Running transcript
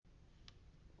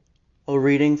A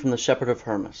reading from the Shepherd of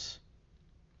Hermas.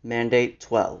 Mandate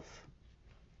 12.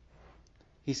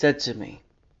 He said to me,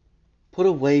 "Put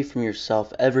away from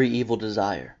yourself every evil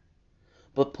desire,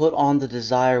 but put on the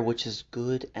desire which is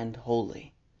good and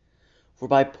holy. For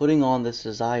by putting on this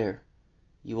desire,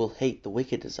 you will hate the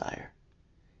wicked desire,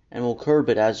 and will curb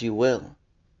it as you will.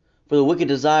 For the wicked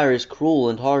desire is cruel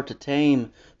and hard to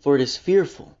tame, for it is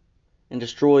fearful, and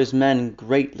destroys men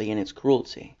greatly in its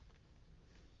cruelty.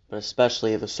 But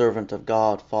especially if a servant of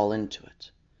God fall into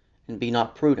it, and be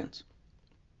not prudent,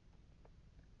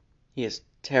 he is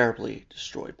terribly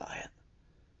destroyed by it.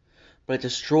 But it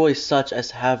destroys such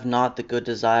as have not the good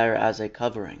desire as a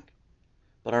covering,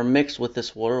 but are mixed with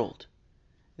this world.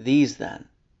 These, then,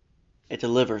 it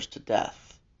delivers to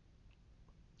death."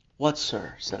 "What,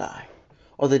 sir," said I,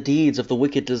 "are the deeds of the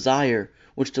wicked desire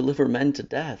which deliver men to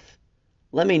death?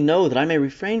 Let me know, that I may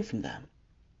refrain from them."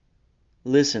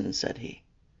 "Listen," said he,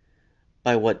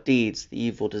 "by what deeds the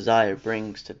evil desire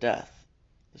brings to death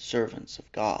the servants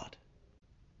of God.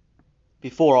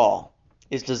 Before all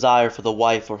is desire for the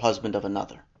wife or husband of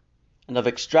another, and of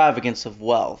extravagance of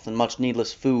wealth, and much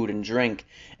needless food and drink,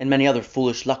 and many other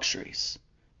foolish luxuries.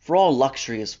 For all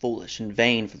luxury is foolish and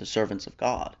vain for the servants of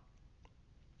God.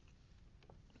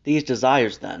 These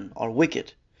desires, then, are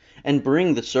wicked, and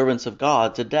bring the servants of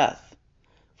God to death.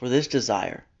 For this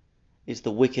desire is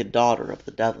the wicked daughter of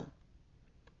the devil.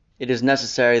 It is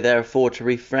necessary, therefore, to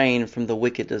refrain from the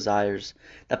wicked desires,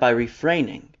 that by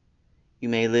refraining you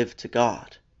may live to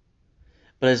God.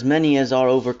 But as many as are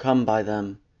overcome by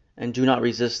them, and do not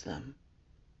resist them,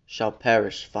 shall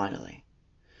perish finally.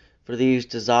 For these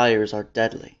desires are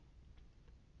deadly.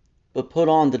 But put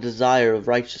on the desire of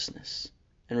righteousness,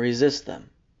 and resist them,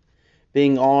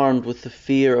 being armed with the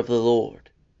fear of the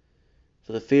Lord.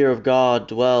 For the fear of God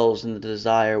dwells in the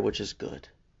desire which is good.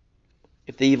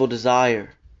 If the evil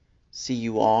desire see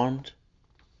you armed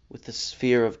with the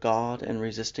fear of God and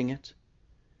resisting it,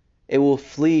 it will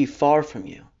flee far from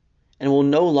you, and will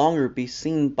no longer be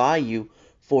seen by you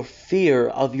for fear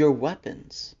of your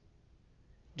weapons.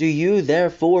 Do you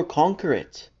therefore conquer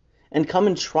it, and come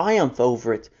in triumph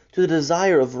over it to the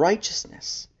desire of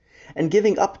righteousness, and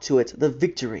giving up to it the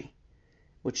victory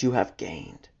which you have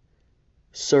gained.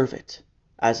 Serve it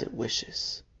as it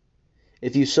wishes.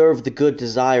 If you serve the good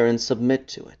desire and submit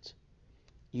to it,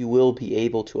 you will be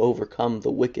able to overcome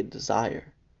the wicked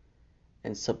desire,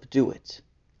 and subdue it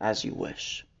as you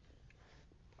wish."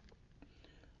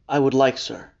 "I would like,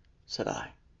 sir," said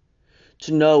I,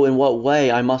 "to know in what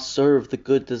way I must serve the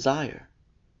good desire."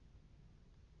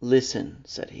 "Listen,"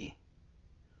 said he.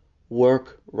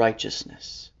 "Work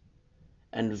righteousness,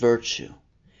 and virtue,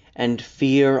 and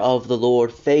fear of the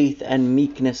Lord, faith and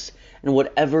meekness, and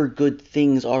whatever good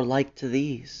things are like to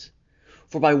these.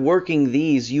 For by working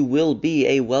these you will be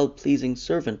a well-pleasing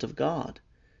servant of God,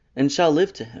 and shall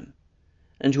live to him.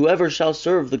 And whoever shall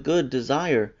serve the good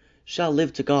desire shall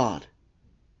live to God."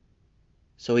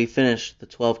 So he finished the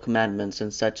 12 commandments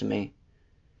and said to me,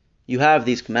 "You have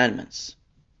these commandments.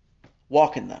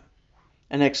 Walk in them,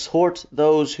 and exhort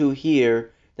those who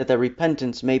hear, that their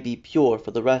repentance may be pure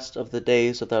for the rest of the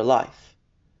days of their life.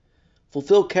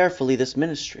 Fulfill carefully this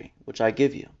ministry which I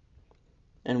give you,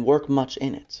 and work much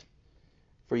in it,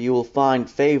 for you will find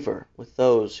favor with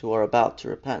those who are about to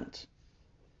repent.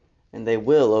 And they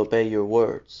will obey your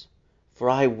words, for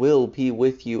I will be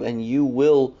with you, and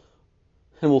will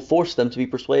force them to be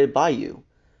persuaded by you."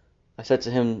 I said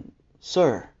to him,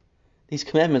 "Sir, these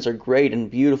commandments are great and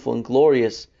beautiful and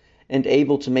glorious, and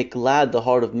able to make glad the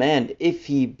heart of man, if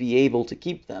he be able to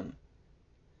keep them.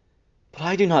 But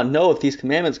I do not know if these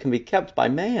commandments can be kept by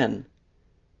man,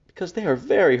 because they are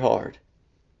very hard."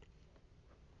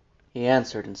 He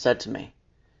answered and said to me,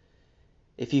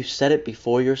 "If you set it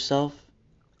before yourself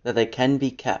that they can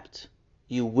be kept,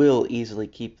 you will easily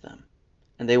keep them,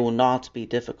 and they will not be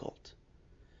difficult.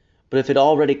 But if it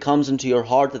already comes into your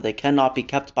heart that they cannot be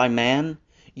kept by man,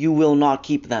 you will not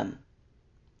keep them.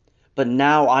 But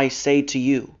now I say to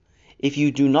you, if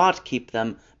you do not keep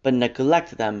them, but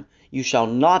neglect them, you shall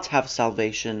not have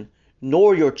salvation,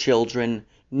 nor your children,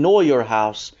 nor your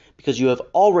house, because you have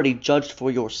already judged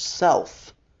for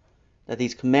yourself that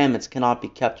these commandments cannot be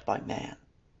kept by man."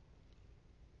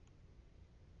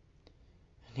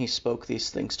 And he spoke these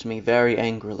things to me very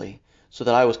angrily, so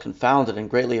that I was confounded and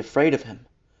greatly afraid of him.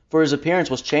 For his appearance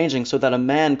was changing, so that a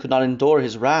man could not endure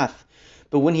his wrath.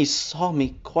 But when he saw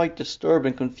me quite disturbed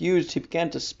and confused, he began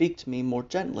to speak to me more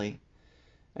gently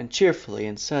and cheerfully,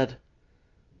 and said,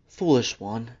 "Foolish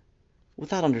one,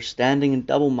 without understanding and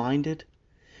double-minded,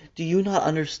 do you not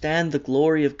understand the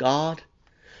glory of God?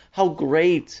 How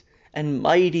great and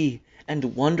mighty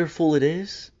and wonderful it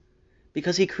is?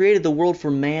 because he created the world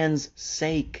for man's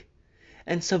sake,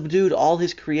 and subdued all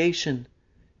his creation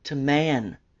to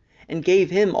man, and gave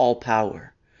him all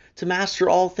power to master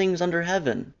all things under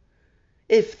heaven.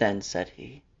 If then, said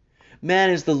he, man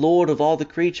is the lord of all the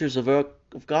creatures of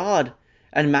God,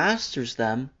 and masters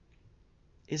them,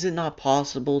 is it not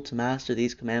possible to master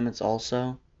these commandments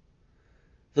also?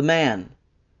 The man,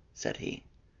 said he,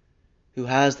 who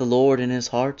has the Lord in his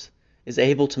heart is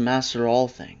able to master all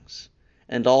things,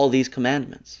 and all these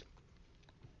commandments.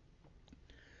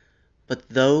 But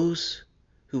those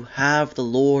who have the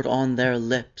Lord on their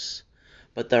lips,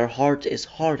 but their heart is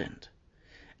hardened,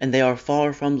 and they are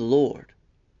far from the Lord,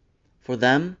 for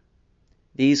them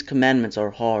these commandments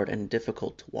are hard and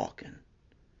difficult to walk in.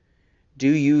 Do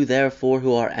you therefore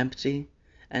who are empty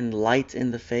and light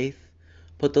in the faith,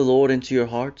 put the Lord into your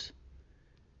heart,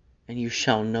 and you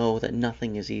shall know that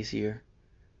nothing is easier,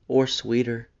 or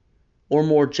sweeter, or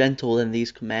more gentle than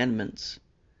these commandments.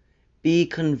 Be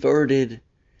converted,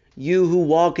 you who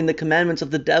walk in the commandments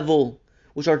of the devil,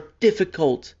 which are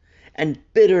difficult, and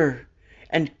bitter,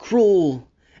 and cruel,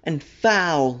 and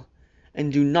foul,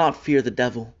 and do not fear the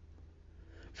devil,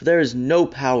 for there is no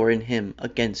power in him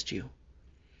against you.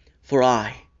 For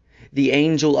I, the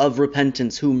angel of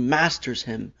repentance, who masters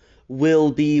him,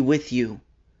 will be with you.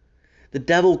 The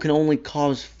devil can only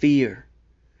cause fear,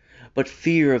 but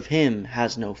fear of him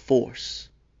has no force.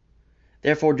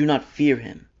 Therefore do not fear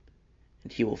him,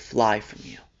 and he will fly from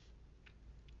you.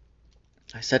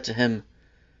 I said to him,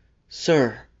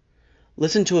 Sir,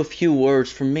 listen to a few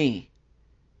words from me.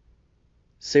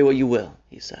 Say what you will,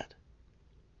 he said.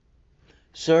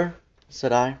 Sir,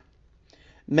 said I,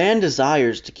 man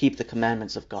desires to keep the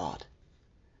commandments of God,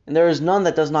 and there is none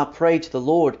that does not pray to the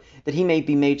Lord that he may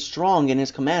be made strong in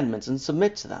his commandments and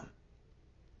submit to them.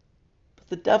 But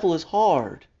the devil is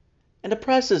hard and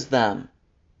oppresses them.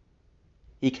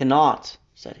 He cannot,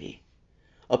 said he,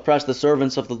 oppress the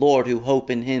servants of the Lord who hope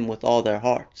in him with all their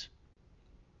hearts.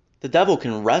 The devil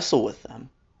can wrestle with them,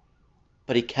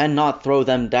 but he cannot throw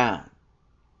them down.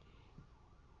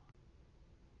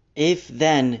 If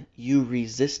then you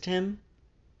resist him,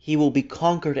 he will be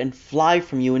conquered and fly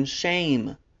from you in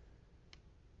shame.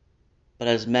 But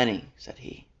as many, said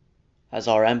he, as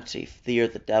are empty fear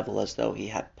the devil as though he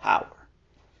had power.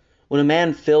 When a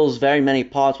man fills very many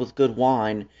pots with good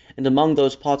wine, and among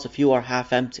those pots a few are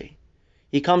half empty,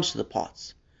 he comes to the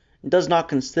pots, and does not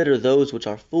consider those which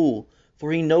are full,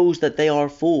 for he knows that they are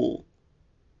full.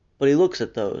 But he looks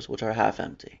at those which are half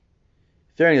empty,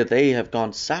 fearing that they have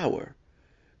gone sour.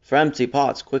 For empty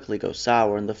pots quickly go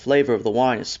sour, and the flavor of the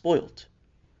wine is spoilt.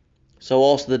 So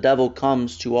also the devil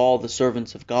comes to all the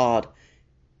servants of God,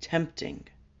 tempting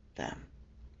them.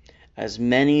 As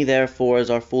many therefore as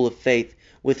are full of faith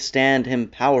withstand him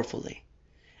powerfully,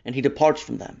 and he departs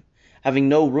from them, having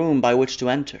no room by which to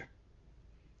enter.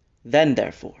 Then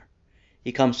therefore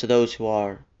he comes to those who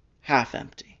are half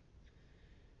empty,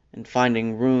 and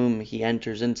finding room he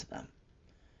enters into them,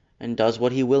 and does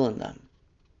what he will in them,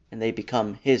 and they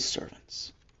become his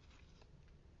servants.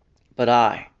 But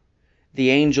I, the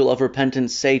angel of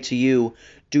repentance, say to you,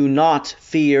 do not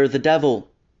fear the devil.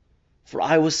 For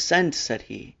I was sent, said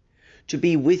he, to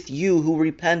be with you who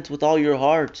repent with all your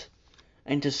heart,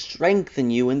 and to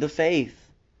strengthen you in the faith.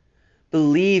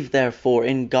 Believe therefore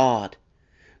in God,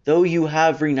 though you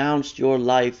have renounced your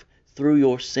life through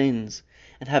your sins,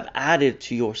 and have added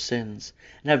to your sins,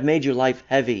 and have made your life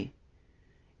heavy,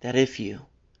 that if you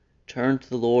turn to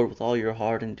the Lord with all your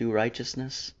heart and do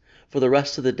righteousness for the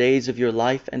rest of the days of your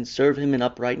life, and serve him in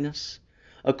uprightness,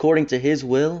 according to his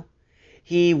will,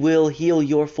 he will heal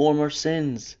your former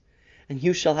sins, and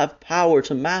you shall have power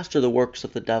to master the works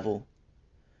of the devil.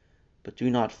 But do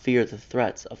not fear the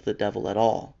threats of the devil at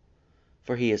all,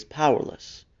 for he is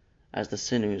powerless as the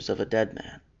sinews of a dead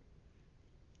man.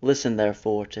 Listen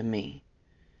therefore to me,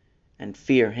 and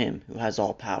fear him who has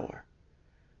all power,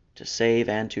 to save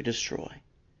and to destroy,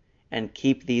 and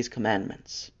keep these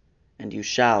commandments, and you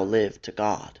shall live to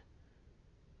God.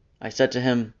 I said to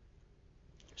him,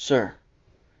 Sir,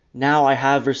 now I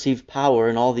have received power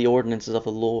in all the ordinances of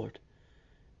the Lord,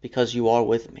 because you are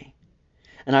with me.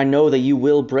 And I know that you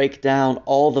will break down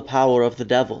all the power of the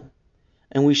devil,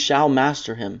 and we shall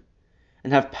master him,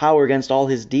 and have power against all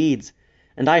his deeds.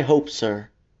 And I hope, sir,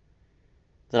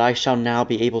 that I shall now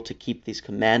be able to keep these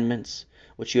commandments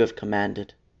which you have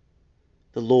commanded,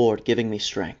 the Lord giving me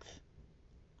strength.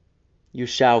 You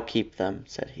shall keep them,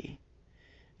 said he,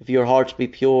 if your hearts be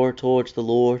pure towards the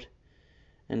Lord,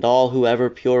 and all who ever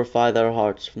purify their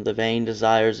hearts from the vain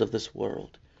desires of this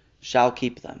world shall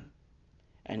keep them,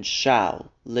 and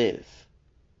shall live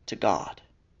to God.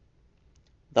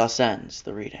 Thus ends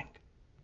the reading.